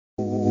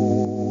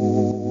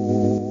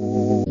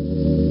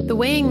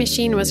The Weighing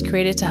Machine was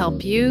created to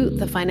help you,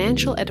 the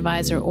financial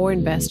advisor or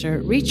investor,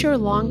 reach your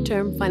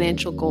long-term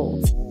financial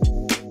goals.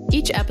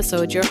 Each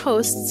episode, your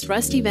hosts,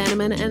 Rusty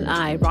Vanneman and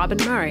I, Robin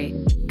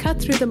Murray, cut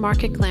through the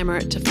market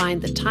glamour to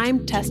find the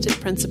time-tested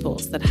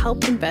principles that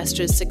help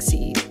investors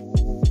succeed.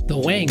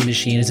 The Weighing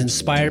Machine is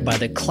inspired by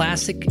the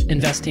classic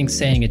investing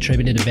saying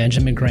attributed to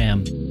Benjamin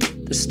Graham.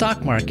 The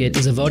stock market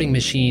is a voting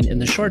machine in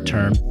the short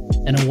term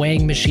and a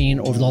weighing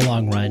machine over the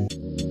long run.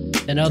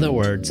 In other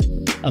words,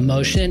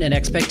 emotion and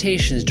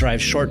expectations drive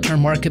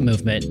short-term market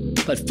movement,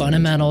 but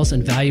fundamentals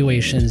and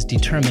valuations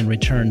determine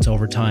returns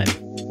over time.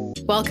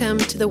 Welcome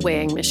to The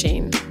Weighing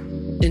Machine.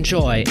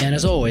 Enjoy, and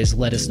as always,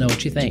 let us know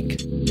what you think.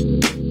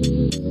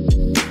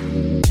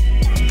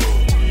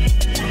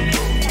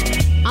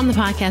 On the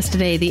podcast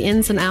today, the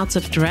ins and outs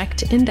of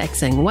direct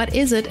indexing. What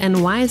is it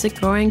and why is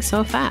it growing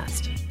so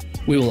fast?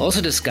 We will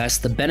also discuss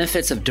the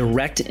benefits of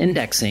direct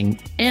indexing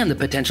and the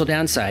potential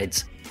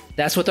downsides.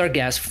 That's with our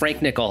guest,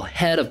 Frank Nickel,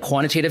 head of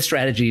quantitative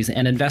strategies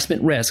and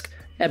investment risk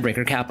at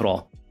Brinker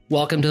Capital.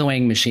 Welcome to The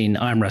Weighing Machine.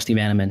 I'm Rusty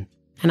Vanneman.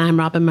 And I'm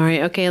Robin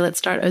Murray. Okay, let's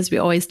start as we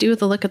always do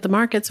with a look at the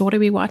markets. What are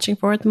we watching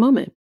for at the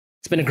moment?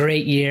 It's been a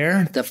great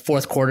year. The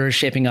fourth quarter is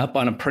shaping up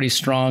on a pretty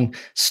strong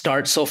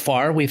start so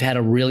far. We've had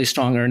a really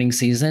strong earnings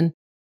season.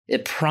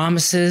 It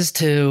promises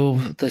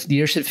the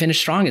year should finish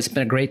strong. It's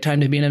been a great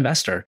time to be an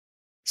investor.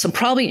 Some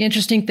probably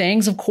interesting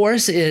things, of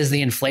course, is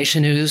the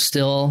inflation news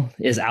still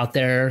is out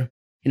there.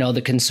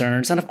 The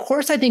concerns. And of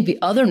course, I think the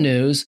other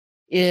news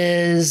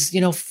is,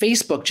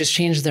 Facebook just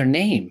changed their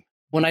name.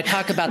 When I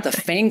talk about the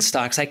FANG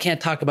stocks, I can't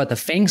talk about the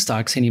FANG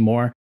stocks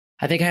anymore.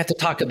 I think I have to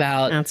talk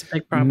about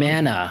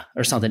MANA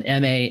or something,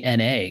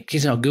 MANA,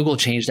 because Google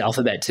changed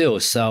Alphabet too.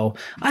 So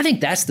I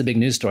think that's the big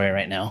news story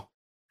right now.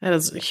 That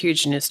is a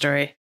huge news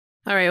story.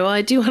 All right. Well,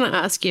 I do want to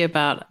ask you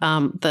about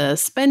the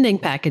spending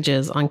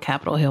packages on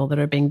Capitol Hill that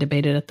are being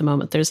debated at the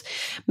moment. There's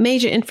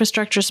major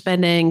infrastructure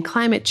spending,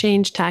 climate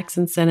change, tax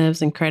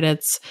incentives and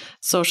credits,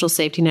 social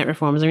safety net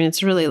reforms. I mean,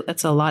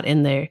 it's a lot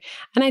in there.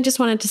 And I just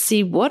wanted to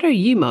see, what are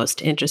you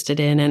most interested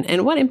in?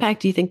 And what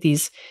impact do you think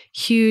these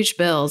huge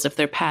bills, if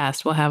they're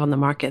passed, will have on the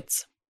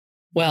markets?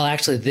 Well,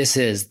 actually, this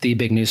is the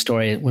big news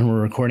story when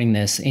we're recording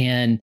this.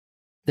 And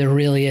there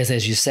really is,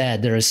 as you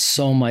said, there is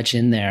so much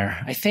in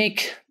there. I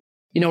think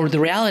the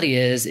reality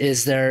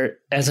is there,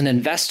 as an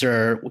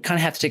investor, we kind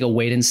of have to take a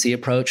wait and see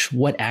approach,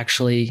 what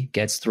actually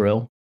gets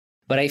through.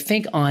 But I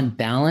think on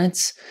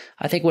balance,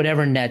 I think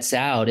whatever nets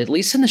out, at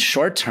least in the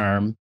short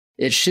term,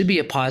 it should be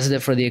a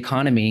positive for the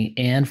economy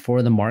and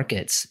for the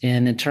markets.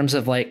 And in terms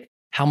of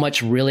how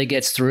much really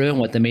gets through and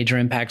what the major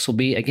impacts will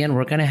be, again,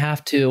 we're going to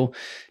have to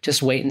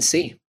just wait and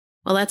see.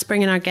 Well, let's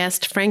bring in our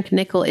guest. Frank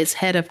Nickel is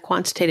head of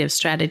quantitative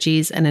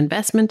strategies and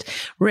investment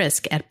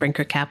risk at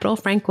Brinker Capital.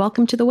 Frank,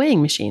 welcome to The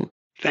Weighing Machine.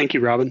 Thank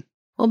you, Robin.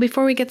 Well,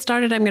 before we get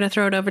started, I'm going to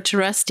throw it over to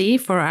Rusty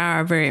for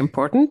our very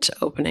important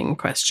opening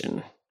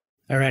question.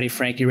 All righty,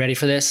 Frank, you ready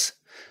for this?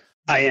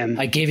 I am.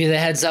 I gave you the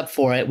heads up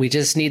for it. We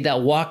just need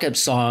that walk-up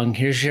song.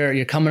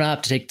 You're coming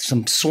up to take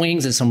some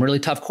swings and some really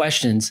tough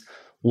questions.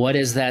 What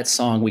is that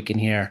song we can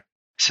hear?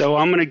 So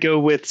I'm going to go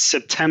with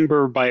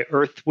September by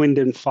Earth, Wind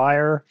and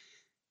Fire,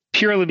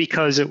 purely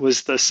because it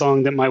was the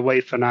song that my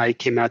wife and I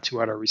came out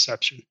to at our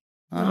reception.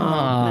 Oh,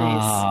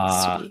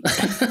 nice.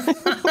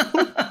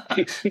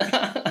 Sweet.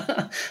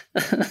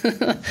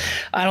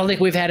 I don't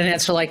think we've had an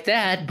answer like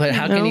that, but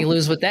how can you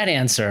lose with that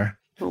answer?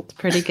 That's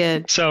pretty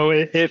good. So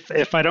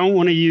if I don't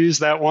want to use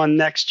that one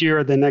next year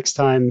or the next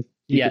time,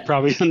 you could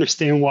probably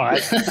understand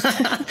why.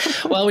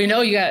 Well, we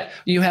know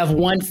you have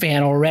one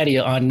fan already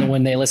on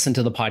when they listen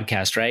to the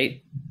podcast,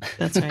 right?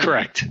 That's right.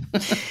 Correct.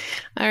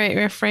 All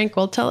right, Frank,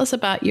 well, tell us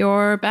about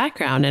your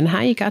background and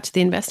how you got to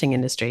the investing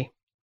industry.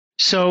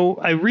 So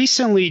I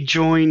recently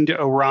joined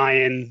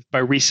Orion. By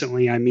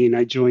recently, I mean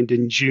I joined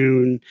in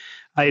June.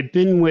 I had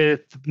been with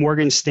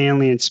Morgan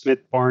Stanley and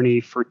Smith Barney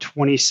for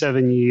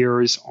 27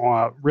 years,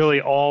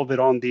 really all of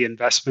it on the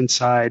investment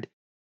side.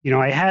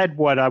 I had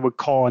what I would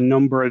call a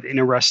number of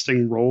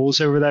interesting roles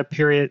over that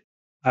period.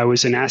 I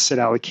was an asset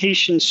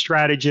allocation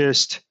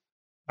strategist.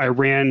 I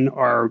ran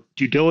our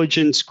due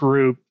diligence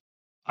group.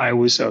 I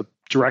was a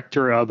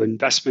director of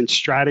investment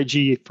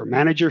strategy for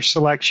manager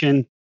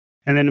selection.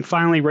 And then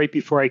finally, right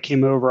before I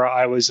came over,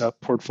 I was a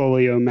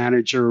portfolio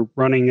manager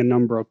running a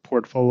number of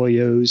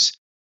portfolios.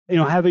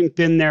 Having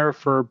been there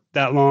for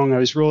that long, I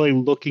was really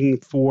looking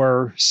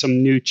for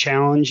some new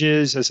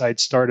challenges as I'd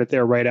started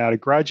there right out of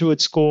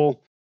graduate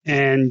school.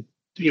 And,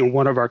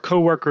 one of our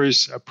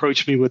coworkers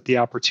approached me with the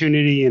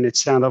opportunity, and it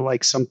sounded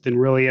like something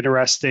really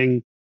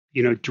interesting.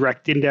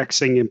 Direct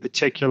indexing in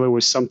particular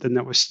was something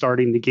that was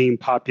starting to gain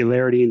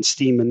popularity and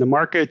steam in the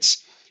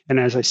markets. And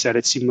as I said,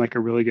 it seemed like a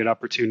really good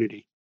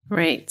opportunity.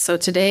 Right. So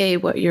today,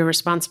 what your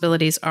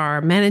responsibilities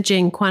are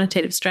managing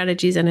quantitative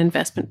strategies and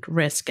investment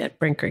risk at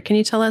Brinker. Can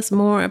you tell us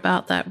more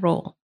about that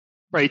role?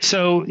 Right.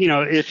 So,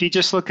 if you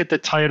just look at the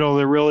title,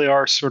 there really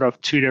are sort of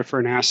two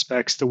different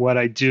aspects to what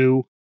I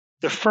do.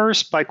 The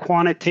first, by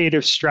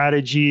quantitative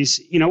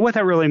strategies, what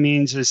that really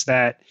means is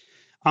that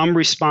I'm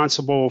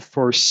responsible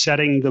for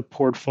setting the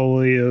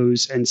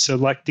portfolios and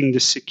selecting the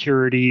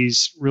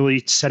securities,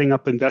 really setting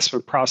up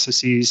investment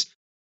processes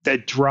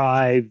that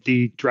drive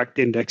the direct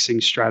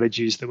indexing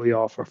strategies that we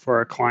offer for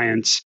our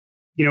clients.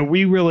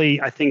 We really,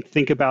 I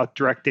think about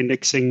direct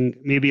indexing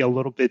maybe a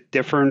little bit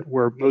different,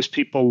 where most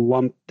people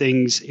lump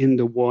things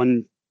into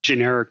one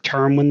generic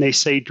term when they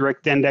say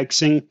direct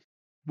indexing.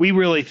 We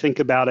really think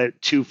about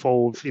it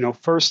twofold.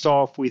 First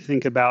off, we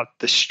think about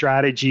the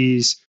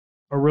strategies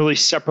are really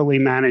separately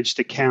managed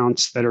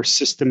accounts that are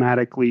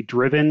systematically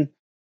driven.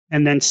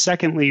 And then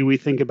secondly, we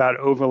think about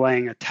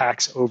overlaying a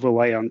tax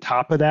overlay on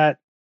top of that.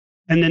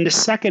 And then the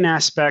second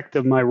aspect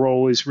of my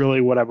role is really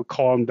what I would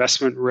call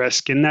investment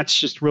risk. And that's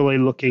just really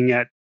looking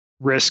at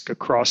risk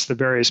across the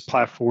various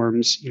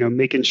platforms,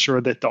 making sure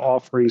that the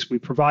offerings we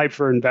provide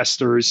for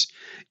investors,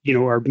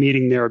 are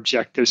meeting their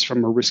objectives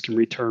from a risk and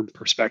return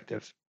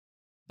perspective.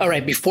 All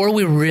right, before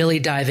we really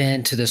dive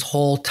into this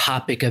whole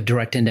topic of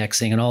direct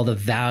indexing and all the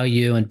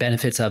value and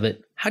benefits of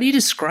it, how do you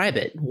describe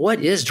it? What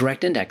is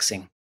direct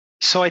indexing?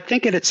 So I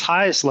think at its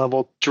highest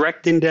level,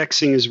 direct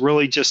indexing is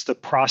really just a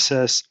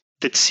process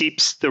that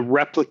seeks to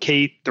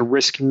replicate the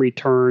risk and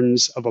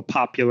returns of a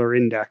popular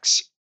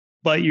index.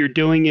 But you're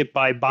doing it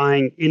by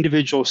buying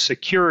individual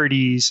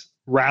securities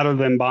rather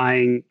than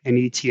buying an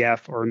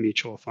ETF or a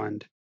mutual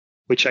fund,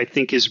 which I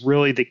think is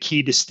really the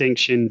key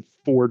distinction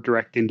for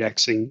direct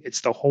indexing.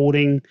 It's the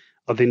holding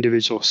of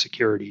individual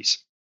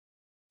securities.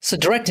 So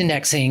direct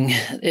indexing,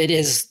 it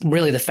is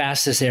really the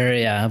fastest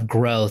area of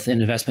growth in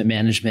investment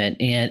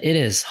management, and it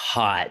is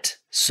hot.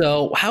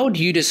 So how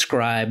do you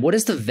describe, what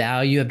is the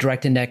value of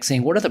direct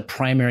indexing? What are the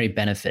primary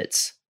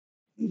benefits?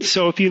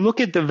 So if you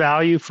look at the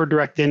value for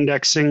direct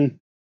indexing,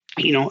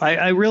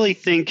 I really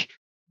think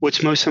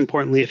what's most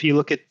importantly, if you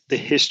look at the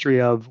history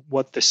of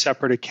what the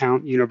separate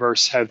account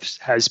universe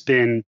has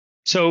been.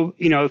 So,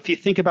 if you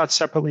think about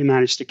separately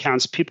managed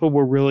accounts, people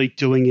were really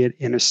doing it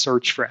in a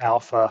search for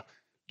alpha.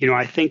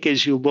 I think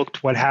as you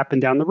looked what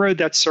happened down the road,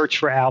 that search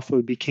for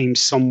alpha became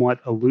somewhat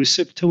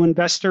elusive to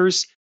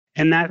investors.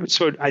 And that's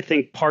what I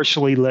think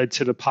partially led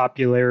to the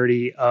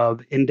popularity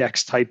of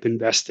index type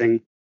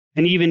investing.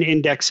 And even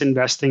index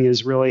investing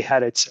has really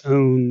had its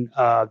own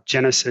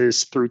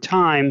genesis through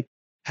time,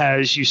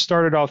 as you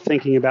started off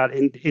thinking about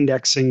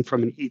indexing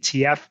from an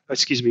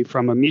ETF,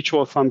 from a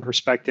mutual fund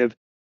perspective,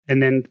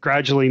 and then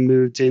gradually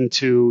moved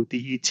into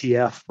the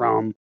ETF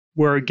realm,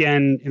 where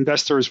again,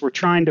 investors were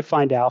trying to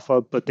find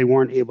alpha, but they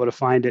weren't able to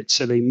find it.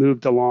 So they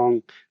moved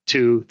along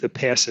to the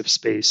passive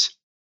space.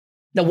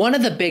 Now, one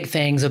of the big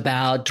things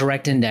about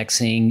direct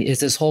indexing is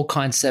this whole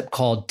concept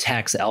called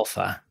tax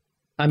alpha.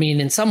 I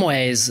mean, in some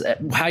ways,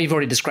 how you've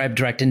already described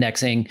direct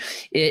indexing,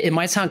 it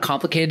might sound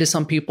complicated to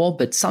some people,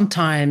 but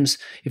sometimes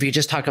if you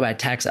just talk about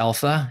tax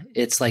alpha,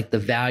 it's like the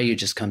value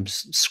just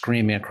comes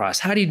screaming across.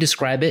 How do you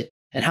describe it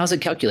and how's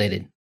it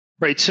calculated?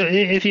 Right. So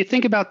if you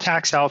think about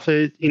tax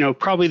alpha,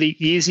 probably the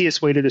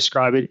easiest way to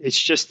describe it, it's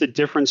just the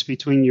difference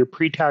between your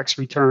pre-tax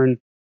return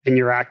and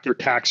your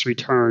after-tax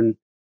return.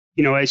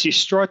 As you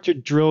start to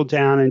drill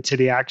down into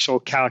the actual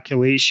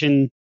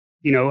calculation,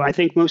 I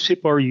think most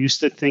people are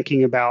used to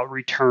thinking about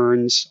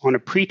returns on a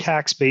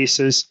pre-tax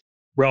basis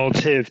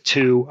relative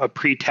to a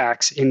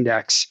pre-tax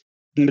index.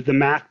 The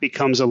math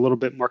becomes a little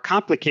bit more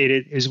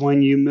complicated is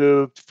when you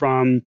move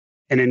from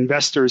an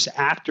investor's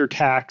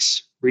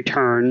after-tax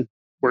return,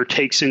 where it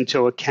takes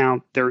into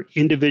account their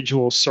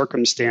individual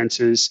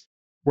circumstances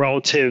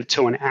relative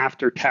to an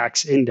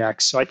after-tax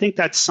index. So I think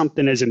that's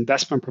something as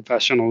investment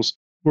professionals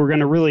we're going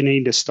to really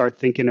need to start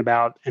thinking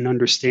about and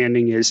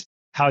understanding is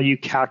how you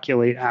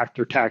calculate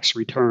after-tax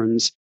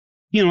returns.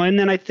 And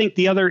then I think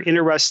the other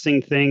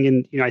interesting thing,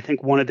 and I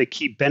think one of the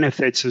key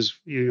benefits is,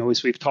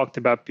 as we've talked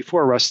about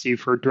before, Rusty,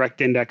 for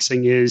direct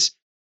indexing is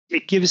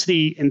it gives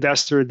the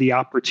investor the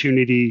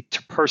opportunity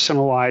to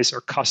personalize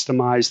or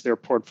customize their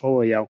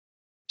portfolio.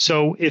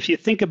 So if you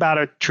think about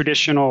a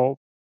traditional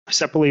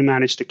separately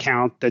managed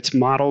account that's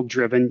model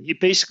driven, you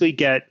basically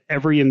get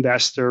every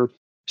investor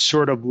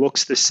sort of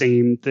looks the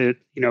same, that,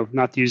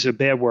 not to use a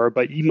bad word,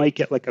 but you might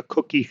get like a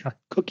cookie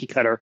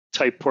cutter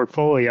type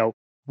portfolio.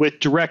 With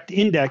direct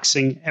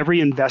indexing, every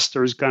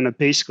investor is going to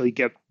basically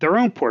get their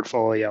own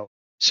portfolio.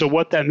 So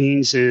what that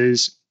means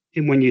is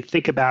when you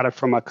think about it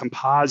from a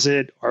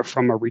composite or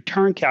from a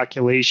return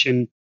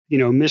calculation,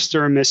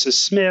 Mr. and Mrs.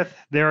 Smith,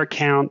 their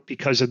account,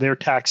 because of their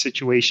tax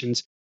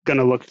situations, going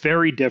to look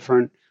very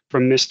different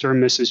from Mr.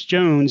 and Mrs.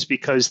 Jones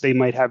because they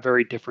might have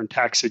very different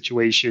tax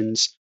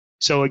situations.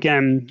 So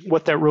again,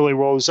 what that really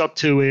rolls up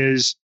to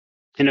is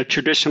in a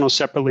traditional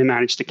separately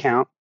managed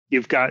account,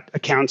 you've got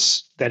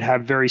accounts that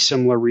have very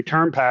similar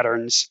return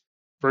patterns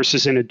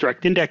versus in a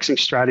direct indexing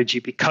strategy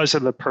because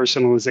of the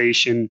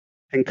personalization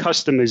and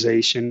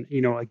customization.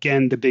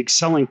 Again, the big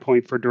selling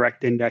point for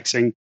direct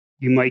indexing,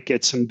 you might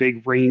get some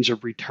big range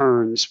of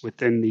returns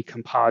within the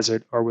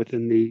composite or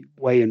within the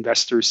way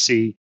investors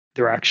see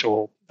their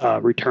actual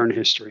return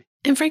history.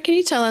 And Frank, can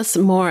you tell us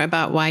more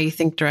about why you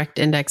think direct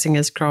indexing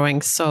is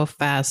growing so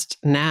fast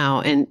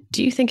now? And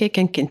do you think it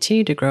can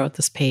continue to grow at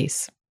this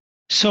pace?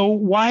 So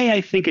why I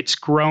think it's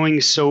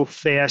growing so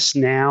fast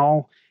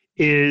now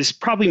is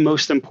probably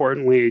most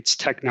importantly, it's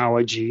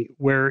technology,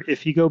 where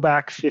if you go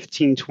back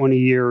 15, 20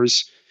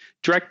 years,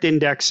 direct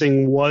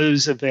indexing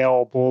was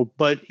available,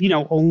 but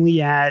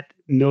only at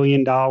 $1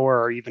 million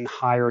or even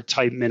higher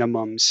type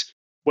minimums.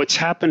 What's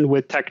happened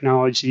with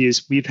technology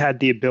is we've had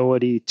the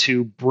ability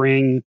to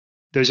bring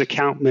those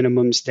account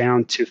minimums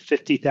down to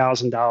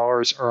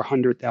 $50,000 or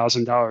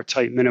 $100,000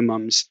 type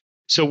minimums.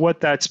 So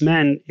what that's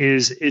meant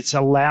is it's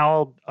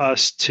allowed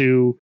us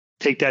to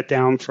take that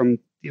down from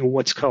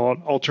what's called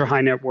ultra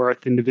high net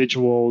worth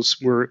individuals,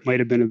 where it might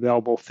have been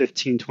available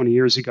 15, 20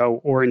 years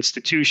ago, or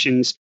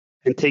institutions,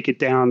 and take it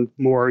down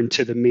more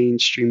into the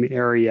mainstream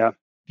area.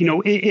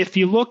 If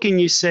you look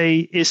and you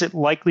say, is it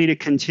likely to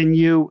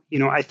continue?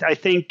 I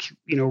think,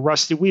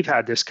 Rusty, we've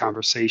had this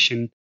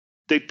conversation.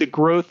 The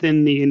growth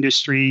in the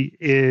industry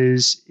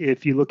is,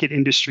 if you look at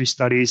industry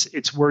studies,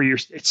 it's where you're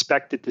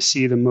expected to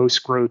see the most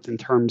growth in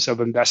terms of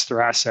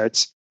investor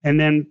assets. And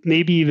then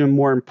maybe even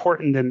more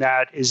important than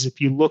that is if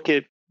you look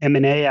at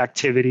M&A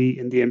activity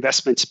in the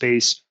investment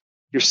space,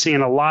 you're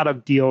seeing a lot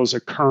of deals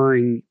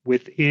occurring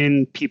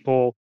within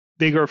people,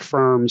 bigger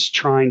firms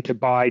trying to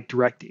buy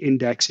direct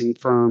indexing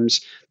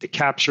firms to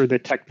capture the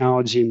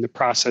technology and the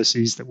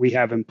processes that we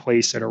have in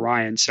place at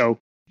Orion. So,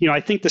 I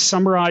think to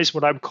summarize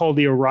what I would call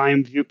the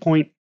Orion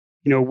viewpoint,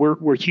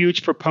 we're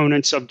huge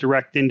proponents of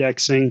direct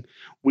indexing.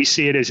 We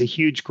see it as a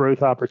huge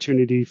growth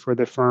opportunity for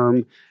the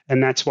firm,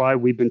 and that's why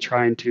we've been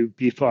trying to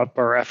beef up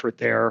our effort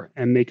there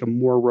and make a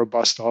more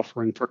robust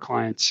offering for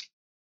clients.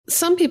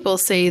 Some people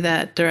say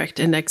that direct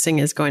indexing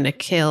is going to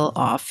kill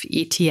off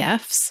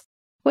ETFs.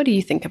 What do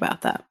you think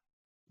about that?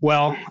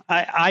 Well,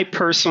 I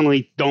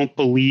personally don't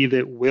believe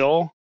it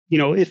will.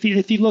 If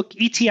you look,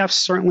 ETFs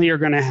certainly are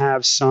going to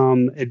have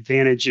some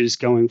advantages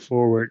going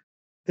forward.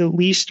 At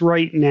least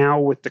right now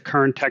with the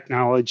current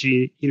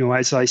technology,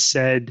 as I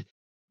said,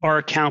 our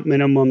account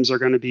minimums are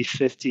going to be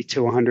 $50,000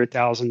 to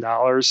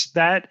 $100,000.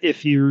 That,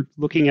 if you're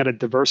looking at a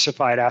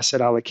diversified asset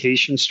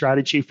allocation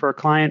strategy for a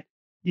client,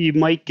 you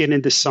might get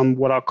into some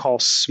what I'll call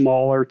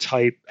smaller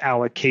type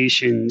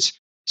allocations.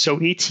 So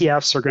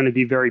ETFs are going to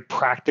be very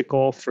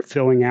practical for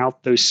filling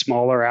out those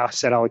smaller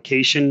asset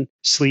allocation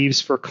sleeves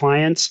for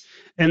clients.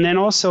 And then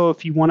also,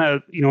 if you want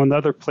to,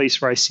 another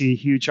place where I see a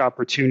huge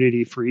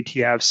opportunity for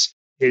ETFs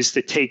is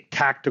to take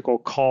tactical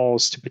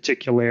calls to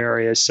particular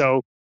areas.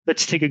 So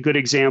let's take a good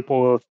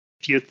example of,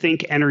 if you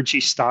think energy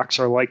stocks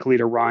are likely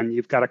to run,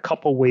 you've got a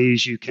couple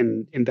ways you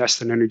can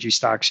invest in energy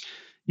stocks.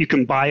 You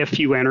can buy a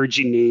few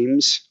energy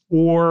names,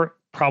 or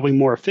probably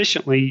more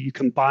efficiently, you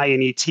can buy an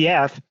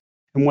ETF.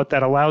 And what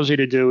that allows you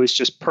to do is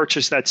just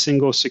purchase that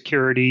single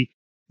security,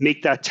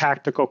 make that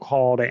tactical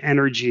call to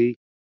energy,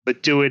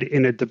 but do it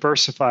in a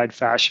diversified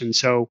fashion.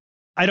 So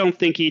I don't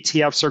think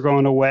ETFs are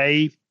going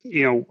away.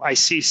 I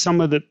see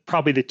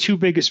probably the two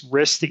biggest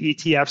risks to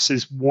ETFs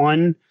is,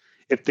 one,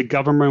 if the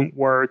government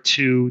were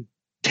to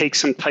take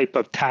some type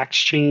of tax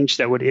change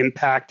that would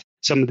impact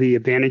some of the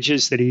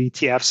advantages that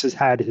ETFs has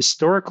had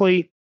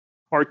historically,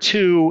 or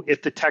two,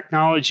 if the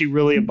technology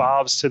really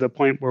evolves to the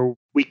point where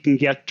we can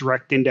get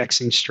direct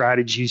indexing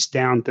strategies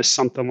down to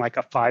something like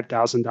a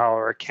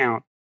 $5,000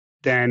 account,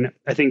 then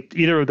I think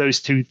either of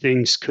those two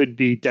things could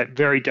be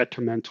very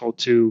detrimental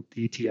to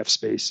the ETF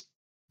space.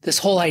 This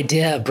whole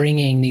idea of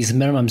bringing these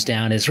minimums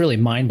down is really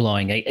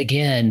mind-blowing.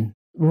 Again,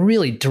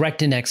 really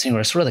direct indexing,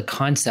 or sort of the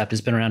concept,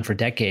 has been around for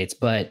decades,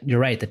 but you're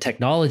right, the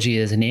technology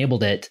has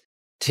enabled it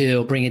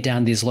to bring it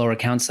down to these lower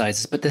account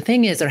sizes. But the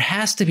thing is, there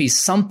has to be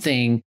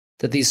something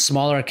that these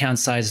smaller account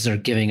sizes are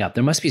giving up.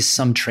 There must be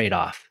some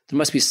trade-off. There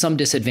must be some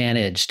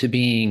disadvantage to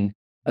being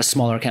a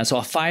smaller account. So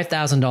a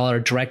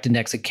 $5,000 direct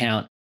index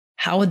account,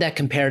 how would that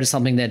compare to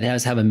something that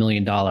has $1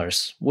 million?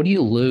 What do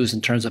you lose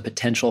in terms of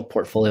potential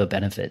portfolio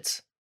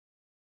benefits?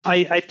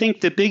 I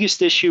think the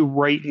biggest issue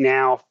right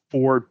now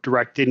for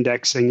direct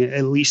indexing,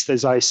 at least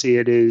as I see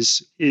it,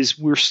 is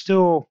we're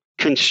still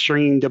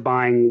constrained to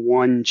buying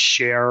one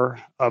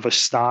share of a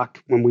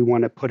stock when we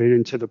want to put it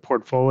into the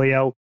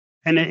portfolio.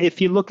 And if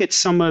you look at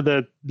some of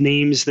the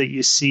names that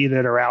you see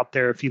that are out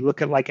there, if you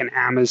look at like an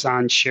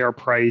Amazon share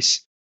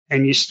price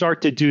and you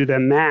start to do the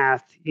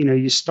math,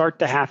 you start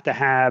to have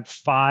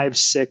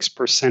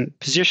 5-6%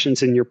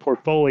 positions in your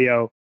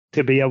portfolio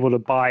to be able to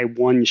buy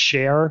one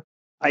share.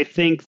 I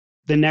think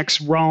the next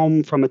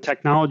realm from a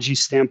technology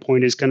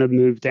standpoint is going to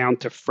move down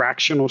to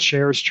fractional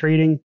shares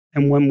trading.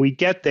 And when we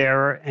get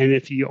there, and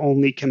if you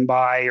only can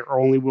buy or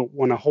only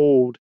want to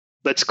hold,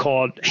 let's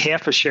call it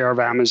half a share of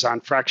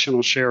Amazon,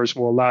 fractional shares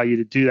will allow you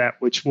to do that,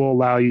 which will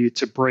allow you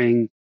to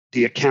bring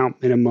the account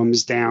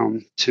minimums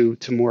down to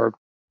more,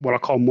 what I'll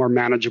call more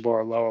manageable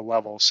or lower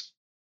levels.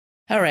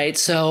 All right.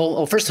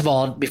 So, first of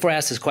all, before I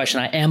ask this question,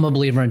 I am a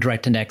believer in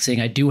direct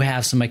indexing. I do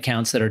have some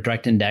accounts that are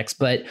direct indexed.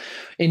 But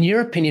in your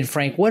opinion,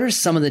 Frank, what are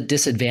some of the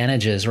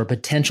disadvantages or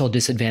potential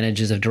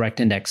disadvantages of direct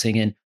indexing?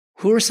 And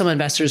who are some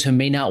investors who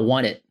may not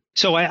want it?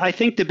 So I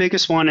think the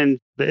biggest one, and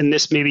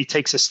this maybe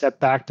takes a step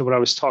back to what I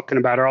was talking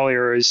about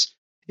earlier, is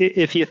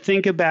if you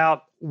think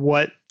about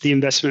what the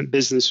investment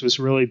business was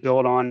really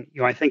built on,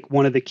 I think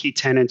one of the key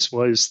tenets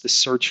was the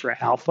search for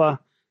alpha.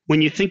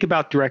 When you think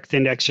about direct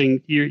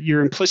indexing,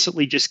 you're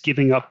implicitly just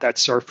giving up that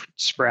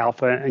search for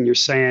alpha, and you're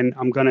saying,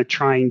 I'm going to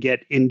try and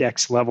get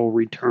index level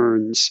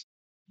returns.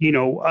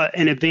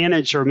 An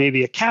advantage or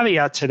maybe a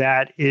caveat to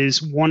that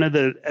is one of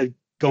the,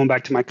 going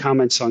back to my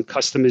comments on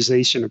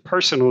customization or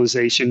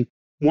personalization,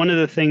 one of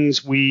the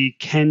things we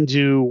can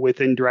do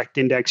within direct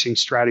indexing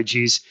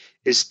strategies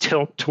is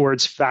tilt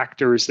towards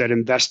factors that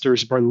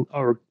investors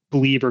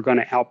believe are going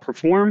to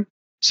outperform.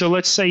 So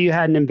let's say you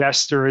had an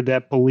investor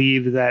that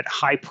believed that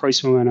high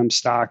price momentum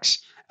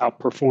stocks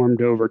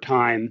outperformed over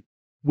time.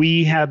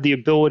 We have the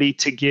ability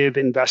to give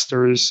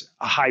investors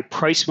a high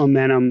price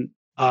momentum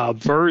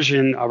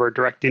version of our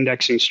direct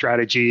indexing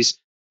strategies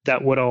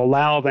that would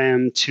allow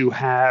them to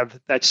have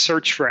that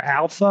search for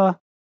alpha,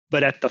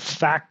 but at the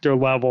factor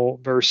level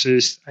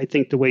versus, I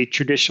think, the way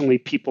traditionally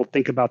people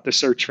think about the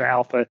search for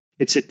alpha,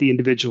 it's at the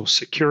individual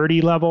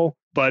security level.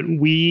 But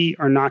we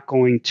are not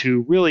going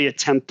to really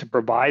attempt to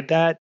provide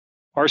that.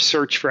 Our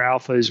search for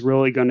alpha is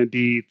really going to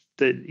be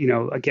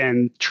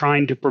again,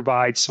 trying to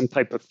provide some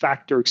type of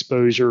factor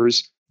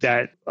exposures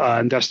that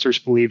investors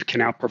believe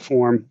can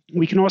outperform.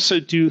 We can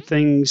also do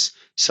things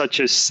such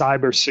as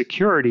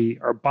cybersecurity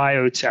or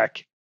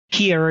biotech,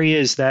 key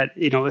areas that,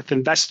 if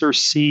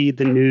investors see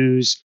the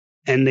news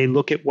and they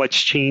look at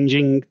what's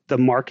changing the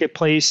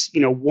marketplace,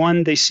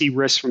 one, they see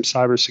risks from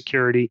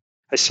cybersecurity.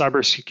 As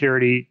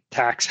cybersecurity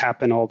attacks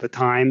happen all the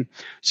time.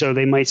 So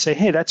they might say,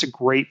 hey, that's a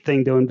great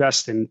thing to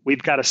invest in.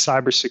 We've got a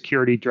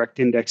cybersecurity direct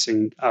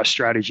indexing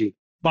strategy.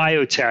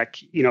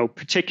 Biotech,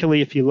 particularly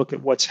if you look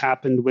at what's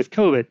happened with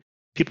COVID,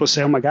 people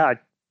say, oh my God,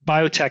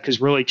 biotech has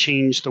really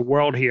changed the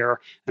world here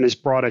and has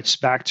brought us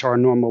back to our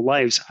normal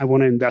lives. I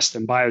want to invest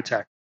in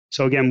biotech.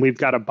 So again, we've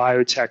got a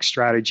biotech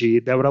strategy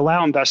that would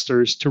allow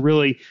investors to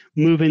really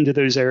move into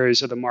those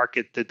areas of the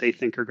market that they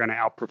think are going to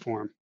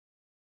outperform.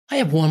 I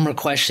have one more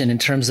question in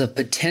terms of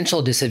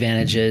potential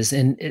disadvantages.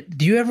 And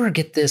do you ever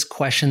get this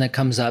question that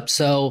comes up?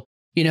 So,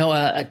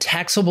 a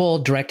taxable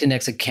direct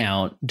index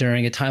account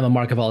during a time of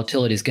market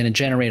volatility is going to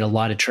generate a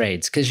lot of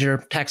trades because you're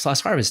tax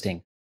loss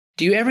harvesting.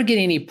 Do you ever get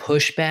any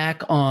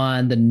pushback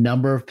on the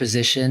number of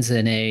positions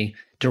in a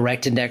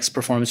direct index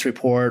performance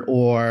report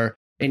or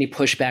any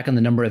pushback on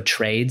the number of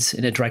trades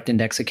in a direct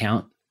index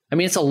account? I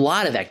mean, it's a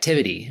lot of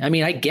activity. I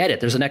mean, I get it.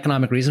 There's an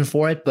economic reason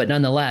for it, but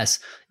nonetheless,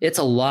 it's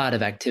a lot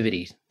of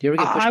activity. Do you ever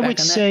get pushback on that? I would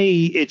say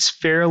it's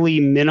fairly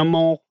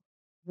minimal.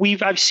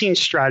 I've seen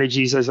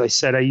strategies, as I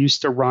said. I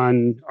used to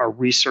run a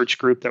research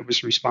group that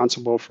was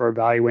responsible for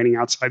evaluating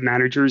outside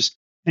managers.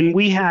 And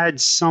we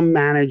had some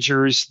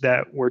managers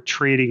that were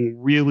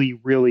trading really,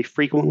 really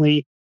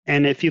frequently.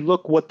 And if you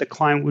look what the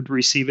client would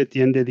receive at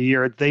the end of the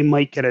year, they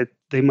might get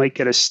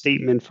a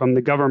statement from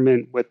the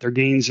government with their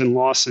gains and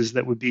losses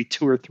that would be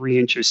 2 or 3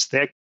 inches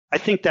thick. I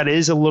think that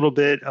is a little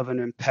bit of an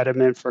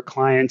impediment for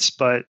clients,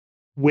 but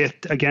with,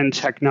 again,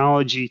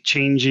 technology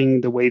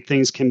changing the way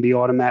things can be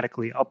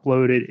automatically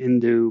uploaded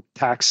into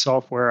tax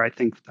software, I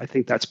think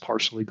that's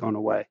partially gone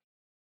away.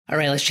 All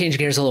right, let's change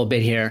gears a little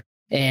bit here.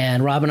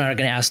 And Rob and I are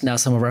going to ask now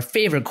some of our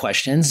favorite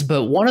questions,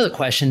 but one of the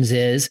questions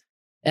is,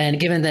 and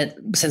given that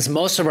since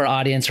most of our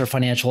audience are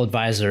financial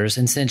advisors,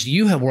 and since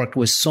you have worked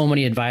with so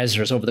many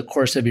advisors over the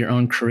course of your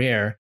own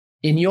career,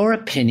 in your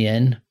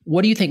opinion,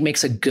 what do you think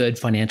makes a good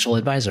financial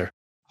advisor?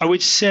 I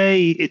would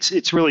say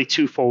it's really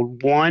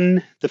twofold.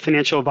 One, the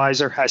financial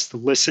advisor has to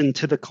listen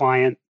to the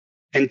client,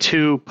 and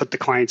two, put the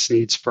client's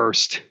needs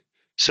first.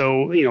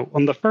 So,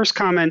 on the first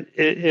comment,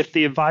 if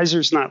the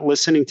advisor's not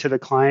listening to the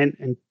client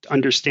and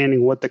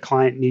understanding what the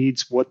client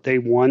needs, what they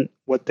want,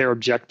 what their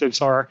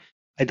objectives are,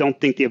 I don't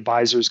think the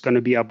advisor is going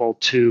to be able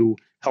to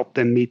help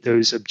them meet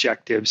those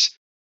objectives.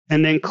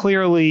 And then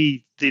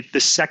clearly, the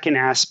second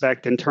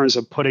aspect in terms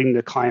of putting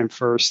the client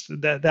first,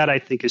 that I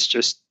think is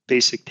just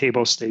basic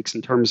table stakes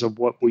in terms of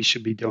what we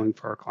should be doing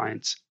for our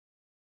clients.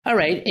 All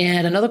right.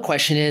 And another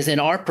question is, in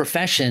our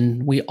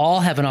profession, we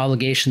all have an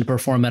obligation to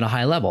perform at a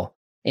high level.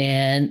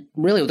 And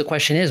really the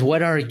question is,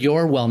 what are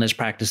your wellness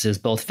practices,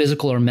 both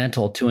physical or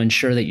mental, to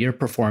ensure that you're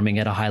performing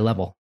at a high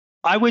level?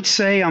 I would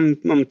say I'm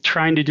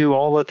trying to do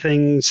all the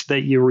things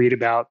that you read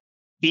about.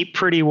 Eat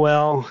pretty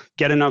well,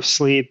 get enough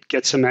sleep,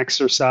 get some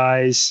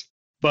exercise.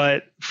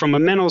 But from a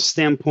mental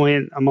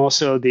standpoint, I'm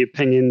also of the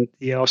opinion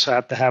you also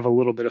have to have a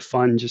little bit of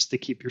fun just to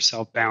keep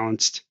yourself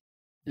balanced.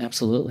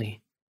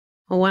 Absolutely.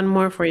 Well, one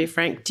more for you,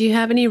 Frank. Do you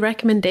have any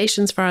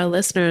recommendations for our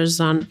listeners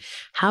on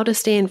how to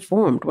stay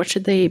informed? What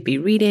should they be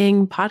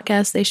reading,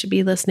 podcasts they should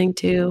be listening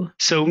to?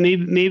 So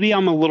maybe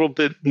I'm a little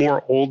bit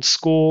more old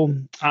school.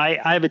 I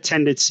have a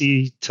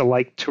tendency to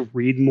like to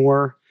read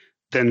more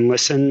than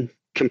listen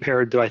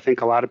compared to, I think,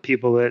 a lot of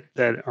people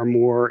that are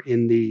more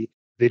in the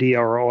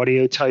video or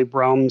audio type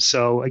realm.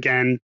 So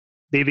again,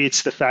 maybe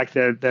it's the fact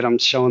that I'm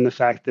showing the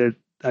fact that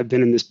I've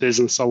been in this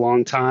business a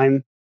long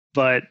time.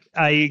 But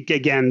I,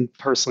 again,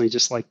 personally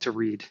just like to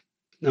read.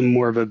 I'm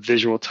more of a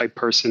visual type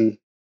person.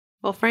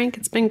 Well, Frank,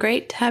 it's been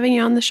great having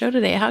you on the show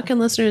today. How can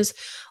listeners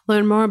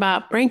learn more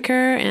about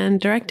Brinker and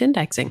direct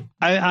indexing?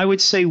 I would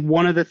say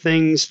one of the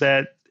things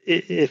that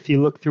if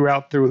you look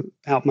throughout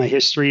my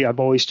history, I've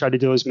always tried to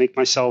do is make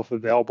myself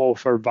available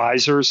for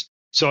advisors.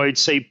 So I'd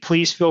say,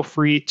 please feel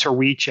free to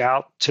reach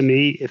out to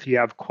me if you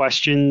have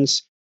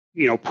questions.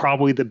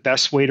 Probably the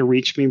best way to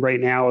reach me right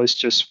now is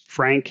just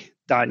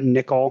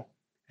frank.nickel,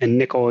 and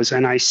nickel is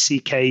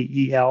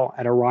NICKEL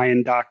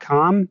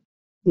 @orion.com.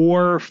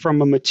 Or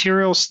from a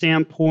material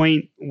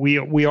standpoint,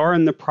 we are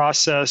in the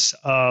process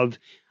of,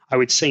 I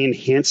would say,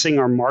 enhancing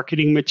our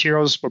marketing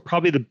materials, but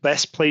probably the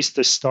best place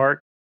to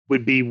start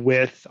would be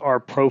with our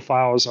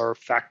profiles, our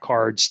fact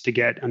cards, to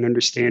get an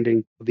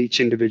understanding of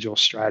each individual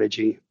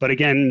strategy. But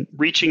again,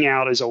 reaching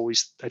out is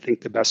always, I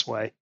think, the best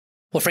way.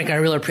 Well, Frank, I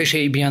really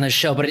appreciate you being on the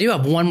show, but I do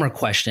have one more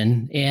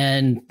question.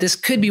 And this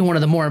could be one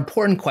of the more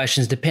important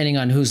questions depending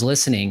on who's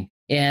listening.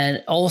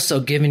 And also,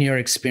 given your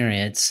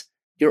experience,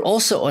 you're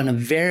also a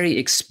very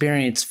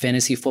experienced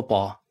fantasy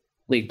football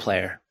league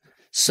player.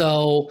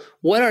 So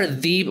what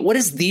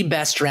is the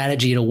best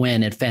strategy to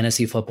win at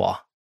fantasy football?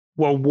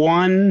 Well,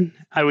 one,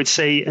 I would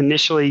say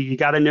initially you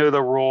got to know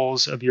the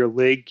rules of your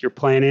league you're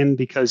playing in,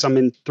 because I'm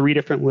in 3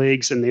 different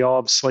leagues and they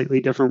all have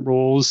slightly different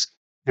rules.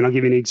 And I'll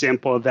give you an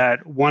example of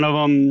that. One of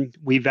them,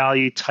 we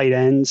value tight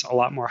ends a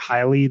lot more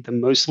highly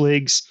than most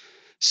leagues.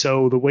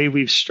 So the way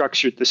we've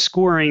structured the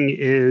scoring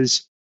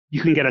is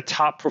you can get a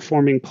top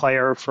performing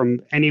player from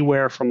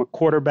anywhere from a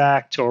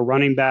quarterback to a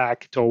running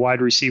back to a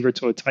wide receiver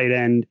to a tight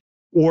end,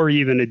 or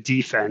even a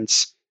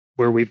defense,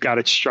 where we've got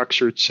it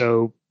structured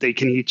so they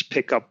can each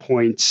pick up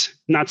points,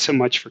 not so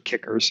much for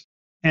kickers.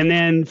 And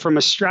then from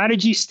a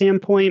strategy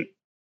standpoint,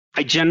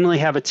 I generally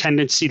have a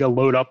tendency to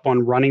load up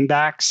on running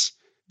backs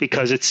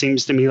because it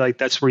seems to me like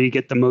that's where you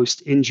get the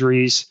most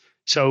injuries.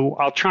 So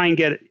I'll try and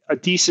get a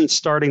decent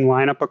starting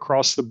lineup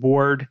across the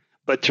board,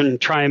 but to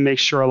try and make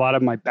sure a lot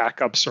of my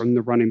backups are in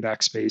the running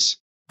back space.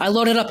 I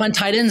loaded up on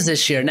tight ends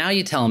this year. Now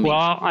you tell me.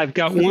 Well, I've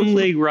got one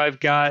league where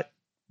I've got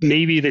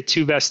maybe the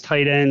 2 best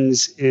tight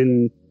ends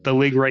in the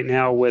league right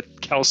now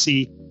with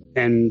Kelsey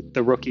and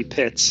the rookie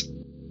Pitts.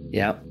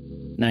 Yep.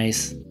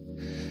 Nice.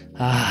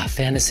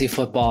 Fantasy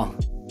football.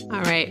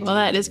 All right. Well,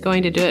 that is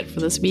going to do it for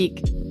this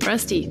week.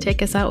 Rusty,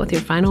 take us out with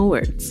your final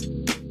words.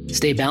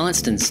 Stay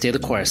balanced and stay the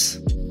course.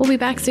 We'll be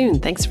back soon.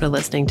 Thanks for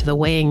listening to The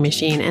Weighing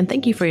Machine, and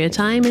thank you for your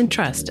time and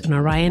trust in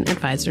Orion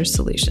Advisors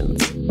Solutions.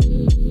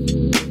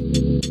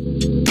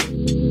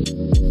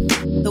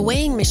 The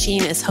Weighing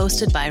Machine is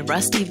hosted by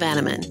Rusty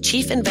Vanneman,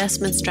 Chief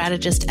Investment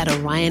Strategist at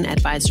Orion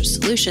Advisors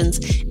Solutions,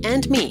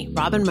 and me,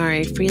 Robin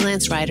Murray,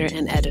 freelance writer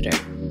and editor.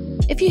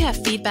 If you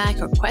have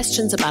feedback or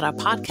questions about our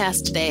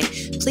podcast today,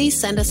 please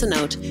send us a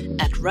note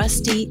at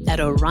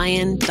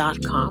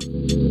rusty@orion.com.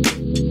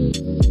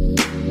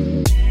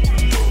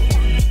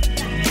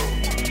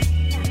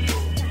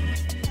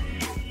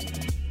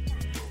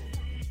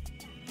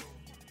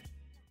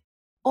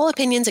 All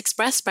opinions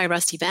expressed by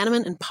Rusty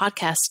Vanneman and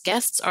podcast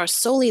guests are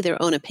solely their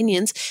own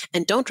opinions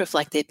and don't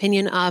reflect the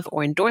opinion of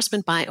or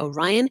endorsement by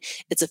Orion,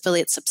 its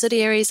affiliate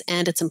subsidiaries,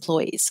 and its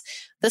employees.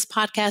 This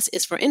podcast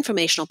is for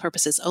informational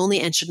purposes only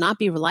and should not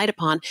be relied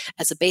upon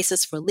as a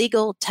basis for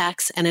legal,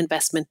 tax, and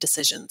investment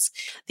decisions.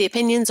 The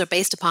opinions are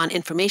based upon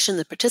information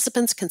the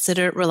participants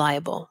consider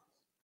reliable.